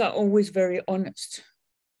moments are always very honest.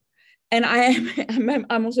 And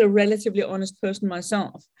I'm also a relatively honest person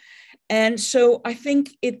myself. And so I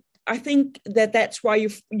think that's why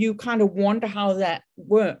you kind of wonder how that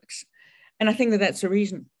works. And I think that's the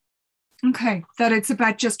reason. Okay, that it's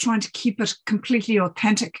about just trying to keep it completely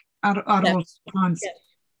authentic at all times.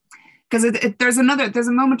 Because there's a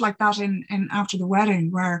moment like that in After the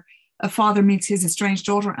Wedding, where a father meets his estranged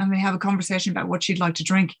daughter and they have a conversation about what she'd like to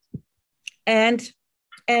drink. And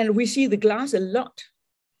we see the glass a lot.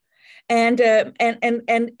 And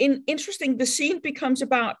interesting, the scene becomes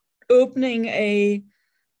about opening a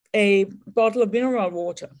bottle of mineral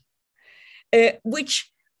water,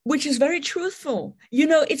 which is very truthful.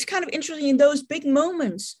 It's kind of interesting in those big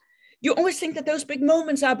moments. You always think that those big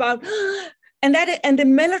moments are about, and the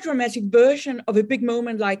melodramatic version of a big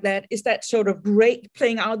moment like that is that sort of great,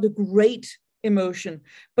 playing out the great emotion.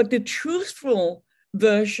 But the truthful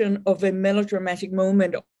version of a melodramatic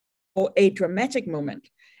moment or a dramatic moment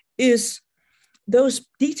is those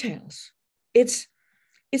details. It's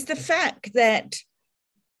the fact that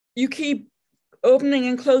you keep opening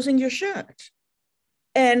and closing your shirt,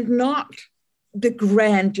 and not the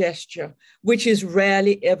grand gesture, which is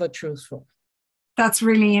rarely ever truthful. That's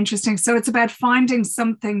really interesting. So it's about finding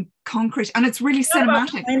something concrete, and it's really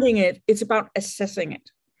cinematic. About finding it, it's about assessing it.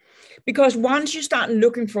 Because once you start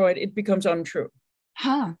looking for it, it becomes untrue.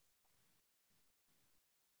 Huh.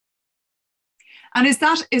 And is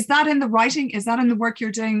that in the writing? Is that in the work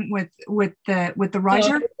you're doing with the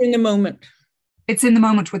writer? No, in the moment. It's in the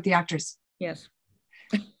moment with the actors. Yes.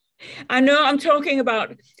 I know that I'm talking a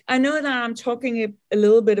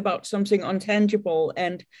little bit about something untangible,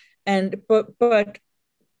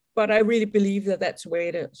 but I really believe that that's the way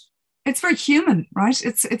it is. It's very human, right?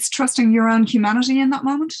 It's trusting your own humanity in that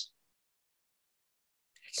moment.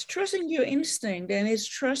 It's trusting your instinct, and it's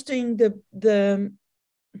trusting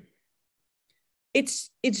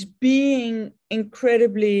it's being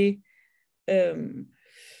incredibly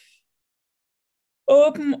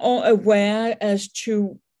open or aware as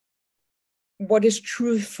to what is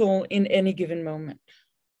truthful in any given moment.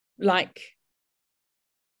 Like,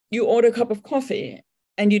 you order a cup of coffee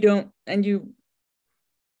and you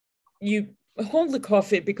hold the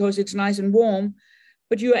coffee because it's nice and warm,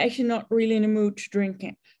 but you're actually not really in a mood to drink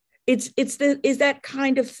it. It's that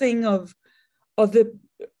kind of thing of the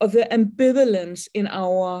ambivalence in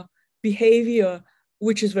our behavior,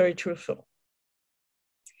 which is very truthful.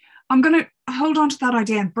 I'm going to hold on to that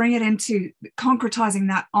idea and bring it into concretizing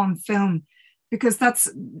that on film, because that's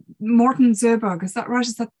Morten Zerberg. Is that right?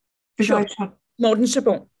 Is that the Sure. guy? Morten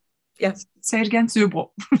Zerberg. Yes. Say it again.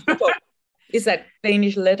 Zerberg. Is that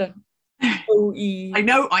Danish letter? O-E. I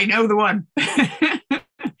know the one.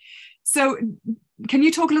 So can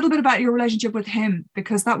you talk a little bit about your relationship with him?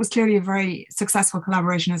 Because that was clearly a very successful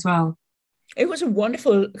collaboration as well. It was a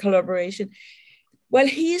wonderful collaboration. Well,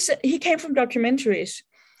 he came from documentaries.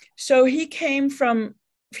 So he came from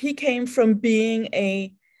being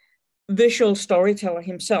a visual storyteller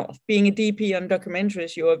himself. Being a DP on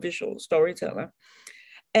documentaries, you're a visual storyteller.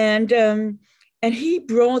 And he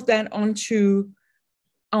brought that onto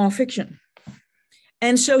our fiction.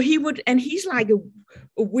 And so he's like a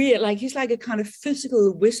weird, like he's like a kind of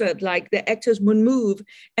physical wizard, like the actors would move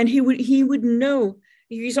and he would know,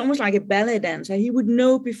 he's almost like a ballet dancer. He would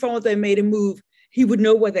know before they made a move, he would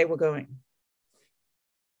know where they were going.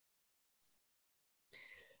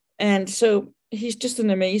 And so he's just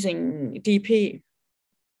an amazing DP.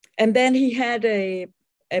 And then he had a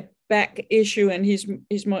back issue, and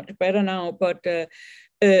he's much better now. But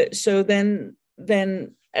so then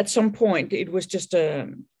at some point it was just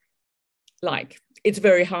like it's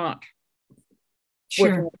very hard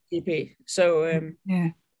working with GP. So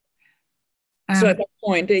so at that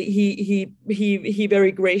point he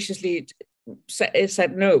very graciously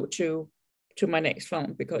said no to my next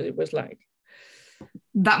film, because it was like,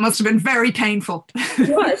 that must have been very painful.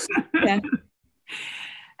 It was, yeah.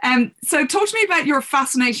 So talk to me about your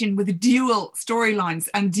fascination with dual storylines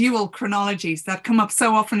and dual chronologies that come up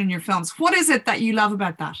so often in your films. What is it that you love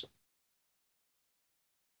about that?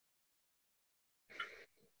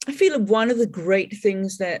 I feel one of the great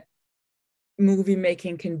things that movie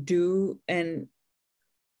making can do and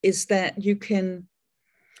is that you can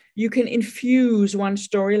infuse one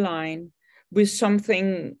storyline with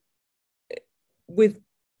something, with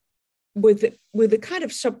a kind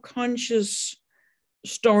of subconscious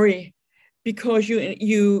story, because you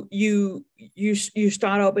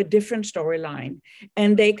start up a different storyline,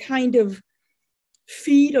 and they kind of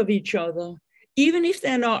feed of each other, even if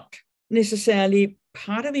they're not necessarily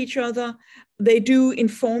part of each other. They do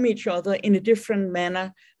inform each other in a different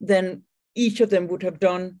manner than each of them would have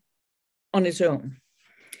done on its own.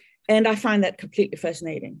 And I find that completely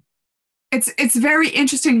fascinating. It's very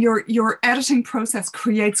interesting. Your editing process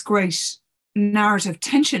creates great narrative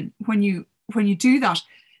tension when you do that.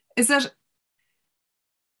 Is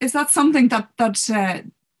that something that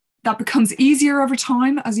becomes easier over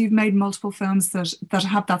time as you've made multiple films that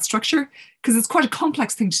have that structure? Because it's quite a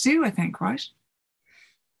complex thing to do, I think, right?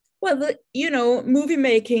 Well, movie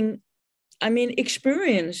making, I mean,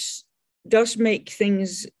 experience does make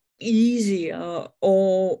things easier,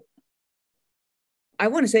 or I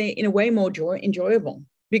want to say in a way more enjoyable,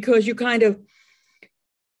 because you kind of,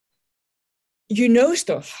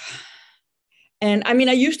 stuff. And I mean,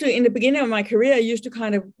 I used to, in the beginning of my career, I used to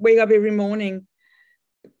kind of wake up every morning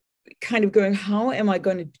kind of going, how am I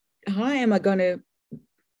going to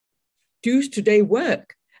do today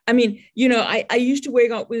work? I mean, I used to wake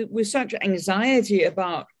up with such anxiety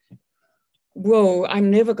about, whoa, I'm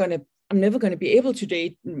never going to be able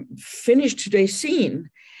to finish today's scene.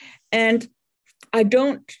 And I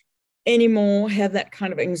don't anymore have that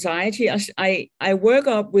kind of anxiety. I work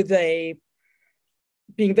up with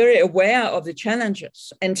being very aware of the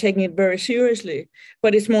challenges and taking it very seriously,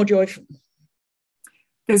 but it's more joyful.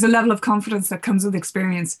 There's a level of confidence that comes with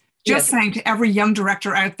experience. Just saying to every young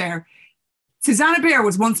director out there, Susanne Bier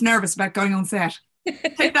was once nervous about going on set.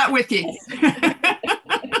 Take that with you.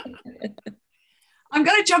 I'm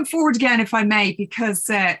going to jump forward again, if I may, because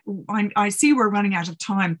I see we're running out of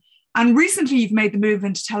time. And recently you've made the move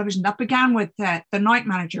into television. That began with The Night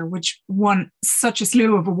Manager, which won such a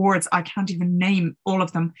slew of awards. I can't even name all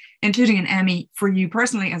of them, including an Emmy for you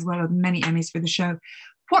personally, as well as many Emmys for the show.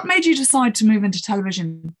 What made you decide to move into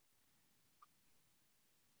television?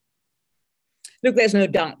 Look, there's no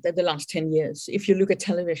doubt that the last 10 years, if you look at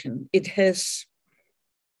television, it has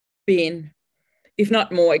been, if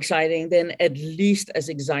not more exciting, then at least as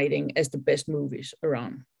exciting as the best movies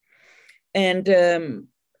around. And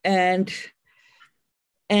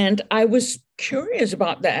I was curious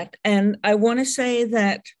about that. And I want to say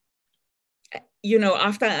that,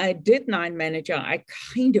 after I did Night Manager, I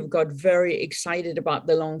kind of got very excited about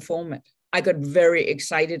the long format. I got very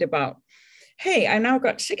excited about, hey, I now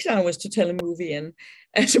got 6 hours to tell a movie in,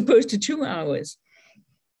 as opposed to 2 hours.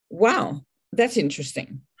 Wow, that's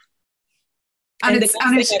interesting. And it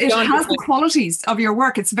has the qualities of your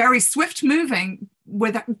work. It's very swift moving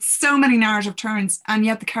with so many narrative turns, and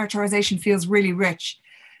yet the characterization feels really rich.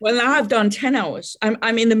 Well, now I've done 10 hours.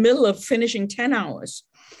 I'm in the middle of finishing 10 hours.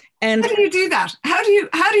 And how do you do that? How do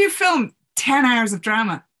you film 10 hours of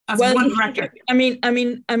drama as one director? I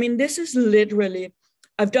mean, this is literally,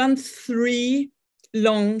 I've done 3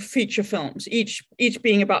 long feature films, each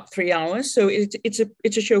being about 3 hours. So it's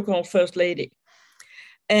a show called First Lady.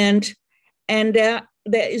 And there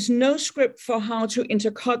is no script for how to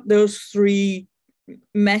intercut those 3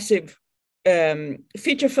 massive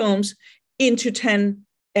feature films into 10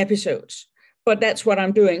 episodes. But that's what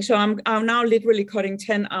I'm doing. So I'm now literally cutting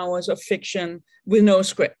 10 hours of fiction with no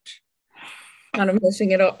script, kind of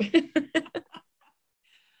messing it up.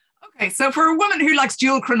 Okay, so for a woman who likes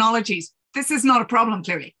dual chronologies, this is not a problem,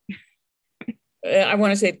 clearly. I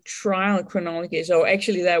want to say trial chronologies. So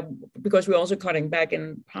actually that, because we're also cutting back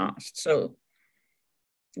in past. So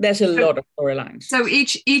there's a lot of storylines. So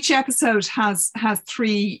each episode has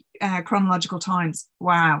 3 chronological times.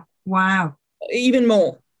 Wow. Even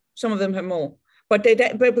more. Some of them have more, but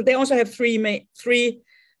they also have 3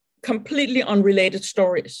 completely unrelated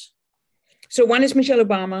stories. So one is Michelle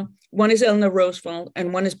Obama, one is Eleanor Roosevelt,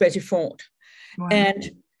 and one is Betty Ford. Wow.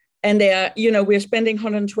 And they are, we're spending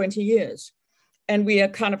 120 years, and we are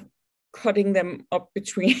kind of cutting them up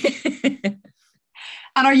between.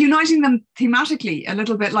 And are uniting them thematically a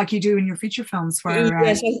little bit like you do in your feature films? Where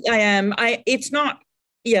yes, I am.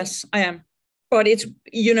 Yes, I am. But it's,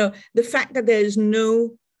 the fact that there is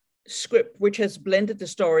no script which has blended the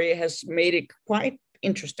story has made it quite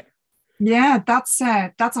interesting. Yeah, that's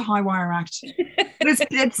a high wire act.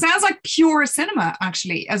 It sounds like pure cinema,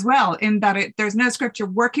 actually, as well, in that there's no script. You're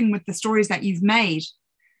working with the stories that you've made.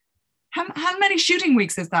 How many shooting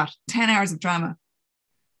weeks is that? 10 hours of drama?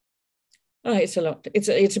 Oh, it's a lot.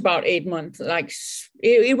 It's about 8 months. Like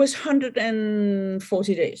it was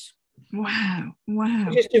 140 days. Wow.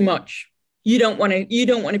 It's too much. You don't want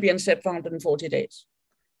to be on set for 140 days.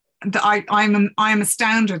 I'm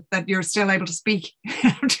astounded that you're still able to speak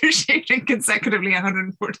after shooting consecutively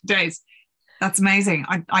 140 days. That's amazing.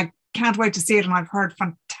 I can't wait to see it, and I've heard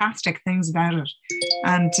fantastic things about it.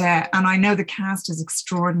 And I know the cast is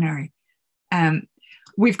extraordinary.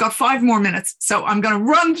 We've got 5 more minutes, so I'm going to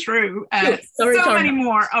run through many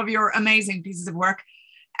more of your amazing pieces of work.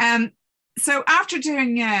 So after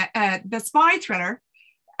doing the spy thriller,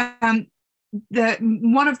 one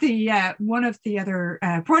of the other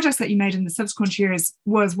projects that you made in the subsequent years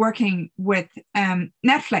was working with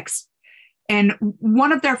Netflix in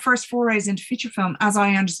one of their first forays into feature film, as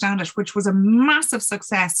I understand it, which was a massive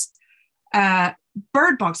success,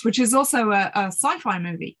 Bird Box, which is also a sci-fi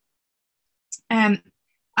movie. And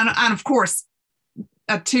of course,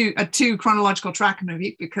 a two chronological track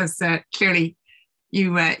movie, because clearly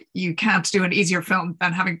you can't do an easier film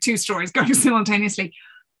than having 2 stories going simultaneously.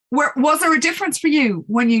 Was there a difference for you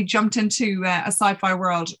when you jumped into a sci-fi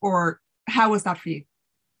world, or how was that for you?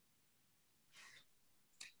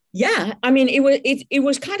 Yeah, I mean, it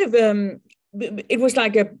was kind of it was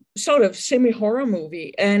like a sort of semi-horror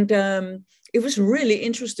movie, and it was really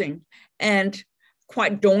interesting and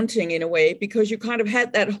quite daunting in a way, because you kind of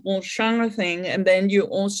had that whole genre thing, and then you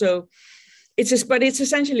also it's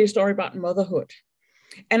essentially a story about motherhood.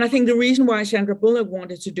 And I think the reason why Sandra Bullock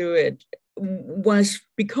wanted to do it was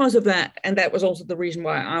because of that, and that was also the reason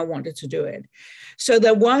why I wanted to do it. So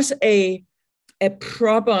there was a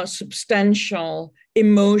proper, substantial,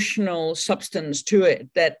 emotional substance to it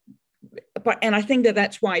and I think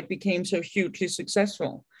that's why it became so hugely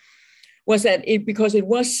successful. Was that because it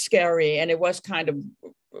was scary, and it was kind of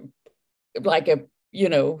like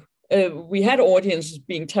we had audiences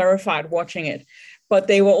being terrified watching it, but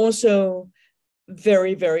they were also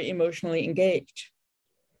very, very emotionally engaged.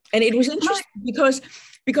 And it was interesting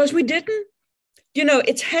because we didn't,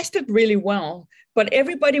 it tested really well, but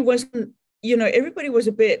everybody was a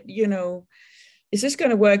bit, is this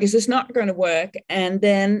going to work? Is this not going to work? And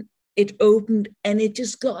then it opened, and it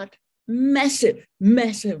just got massive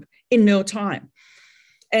in no time.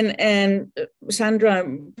 And Sandra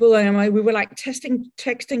Bullock and I, we were like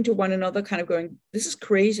texting to one another, kind of going, this is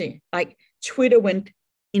crazy. Like Twitter went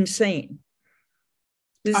insane.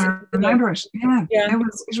 I remember it. Yeah.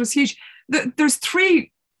 It was huge.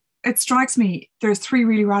 It strikes me, there's 3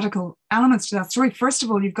 really radical elements to that story. First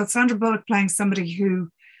of all, you've got Sandra Bullock playing somebody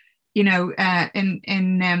who,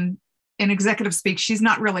 in executive speak, she's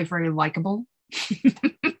not really very likable.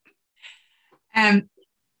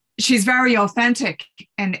 She's very authentic,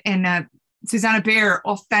 and in Susanne Bier,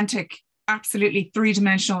 authentic, absolutely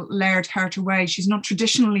 3-dimensional, layered character way. She's not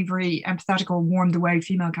traditionally very empathetic or warm the way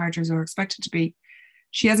female characters are expected to be.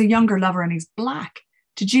 She has a younger lover, and he's black.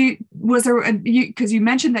 Because you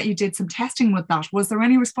mentioned that you did some testing with that. Was there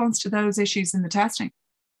any response to those issues in the testing?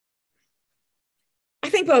 I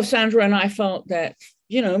think both Sandra and I felt that,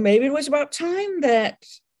 maybe it was about time that,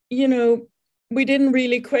 we didn't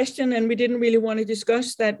really question, and we didn't really want to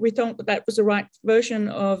discuss that. We thought that was the right version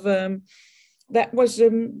of, that was a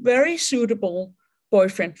very suitable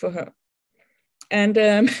boyfriend for her. And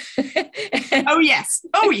oh yes.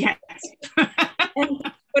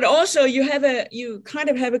 But also you kind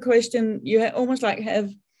of have a question. You almost like have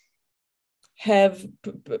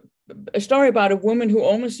a story about a woman who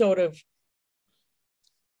almost sort of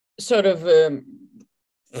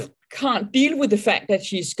can't deal with the fact that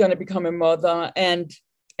she's going to become a mother, and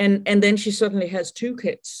then she suddenly has 2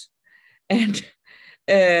 kids, and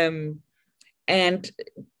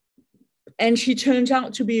she turns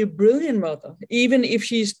out to be a brilliant mother, even if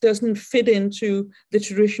she doesn't fit into the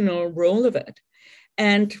traditional role of it.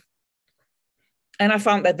 And I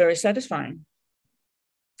found that very satisfying.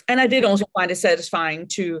 And I did also find it satisfying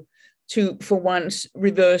to for once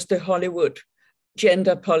reverse the Hollywood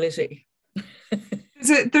gender policy.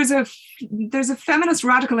 There's a feminist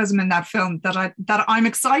radicalism in that film that I'm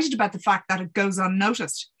excited about the fact that it goes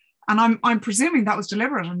unnoticed, and I'm presuming that was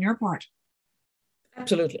deliberate on your part.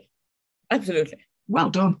 Absolutely. Well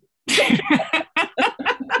done.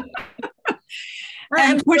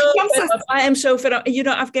 I am so fed up. You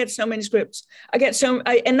know, I've got so many scripts.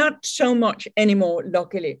 And not so much anymore,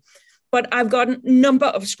 luckily, but I've got a number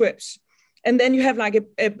of scripts. And then you have like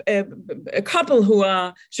a couple who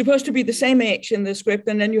are supposed to be the same age in the script,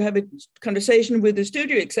 and then you have a conversation with the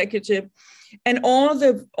studio executive, and all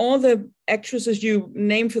the actresses you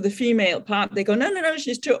name for the female part, they go, no,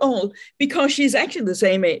 she's too old, because she's actually the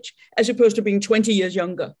same age as opposed to being 20 years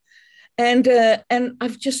younger. And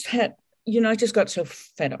I've just had, I just got so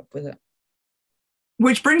fed up with it.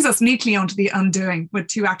 Which brings us neatly onto The Undoing, with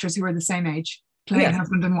two actors who are the same age, playing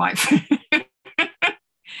husband and wife.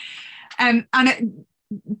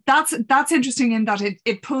 That's interesting in that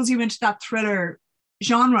it pulls you into that thriller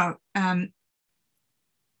genre.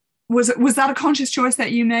 Was that a conscious choice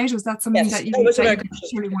that you made? Was that something that you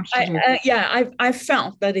really wanted to do? I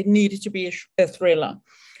felt that it needed to be a thriller.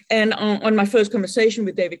 And on my first conversation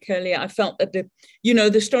with David Curley, I felt that the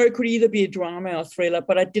story could either be a drama or a thriller,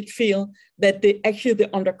 but I did feel that the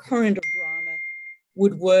undercurrent of drama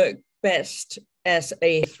would work best as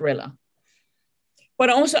a thriller. But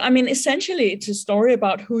also, I mean, essentially, it's a story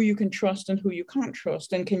about who you can trust and who you can't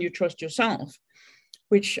trust, and can you trust yourself,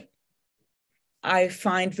 which I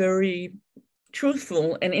find very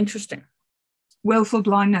truthful and interesting. Willful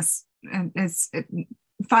blindness is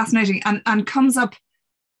fascinating and comes up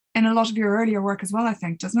in a lot of your earlier work as well, I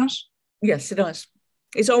think, doesn't it? Yes, it does.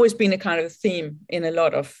 It's always been a kind of a theme in a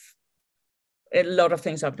lot of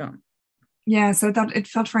things I've done. Yeah, so that it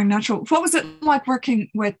felt very natural. What was it like working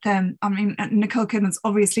with Nicole Kidman's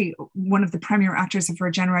obviously one of the premier actors of her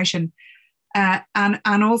generation, and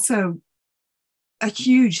also a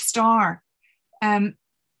huge star.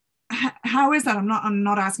 How is that? I'm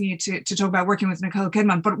not asking you to talk about working with Nicole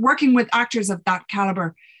Kidman, but working with actors of that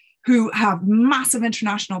caliber who have massive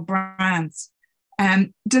international brands.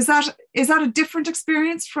 Is that a different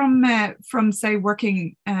experience from say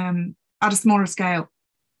working at a smaller scale?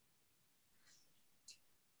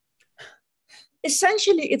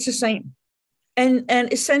 Essentially, it's the same, and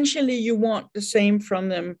essentially you want the same from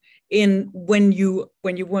them when you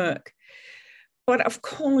work, but of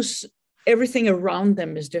course everything around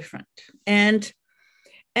them is different, and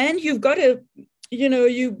you've got to,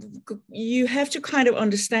 you have to kind of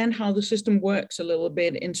understand how the system works a little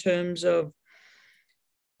bit in terms of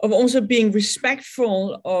also being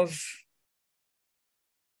respectful of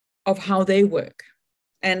how they work.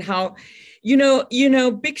 And how,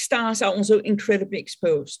 big stars are also incredibly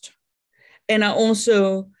exposed, and are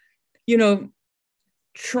also,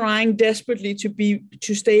 trying desperately to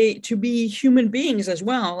be human beings as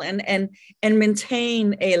well, and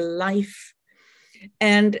maintain a life.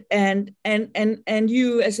 And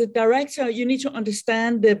you as a director, you need to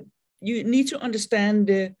understand the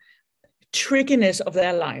trickiness of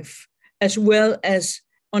their life, as well as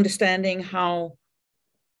understanding how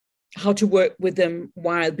to work with them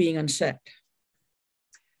while being on set.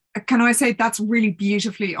 Can I say that's really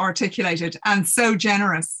beautifully articulated and so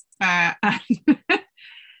generous.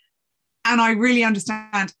 And I really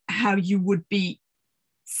understand how you would be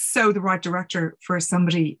so the right director for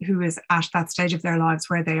somebody who is at that stage of their lives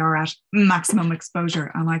where they are at maximum exposure.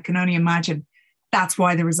 And I can only imagine that's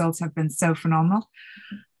why the results have been so phenomenal.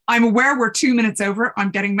 I'm aware we're 2 minutes over.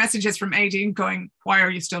 I'm getting messages from Aideen going, why are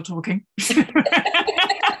you still talking?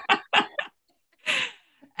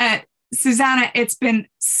 Susanne, it's been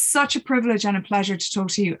such a privilege and a pleasure to talk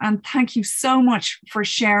to you. And thank you so much for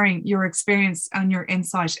sharing your experience and your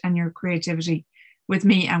insight and your creativity with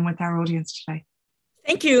me and with our audience today.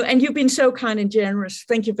 Thank you. And you've been so kind and generous.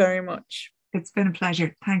 Thank you very much. It's been a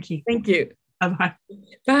pleasure. Thank you. Thank you. Bye-bye.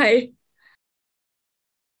 Bye.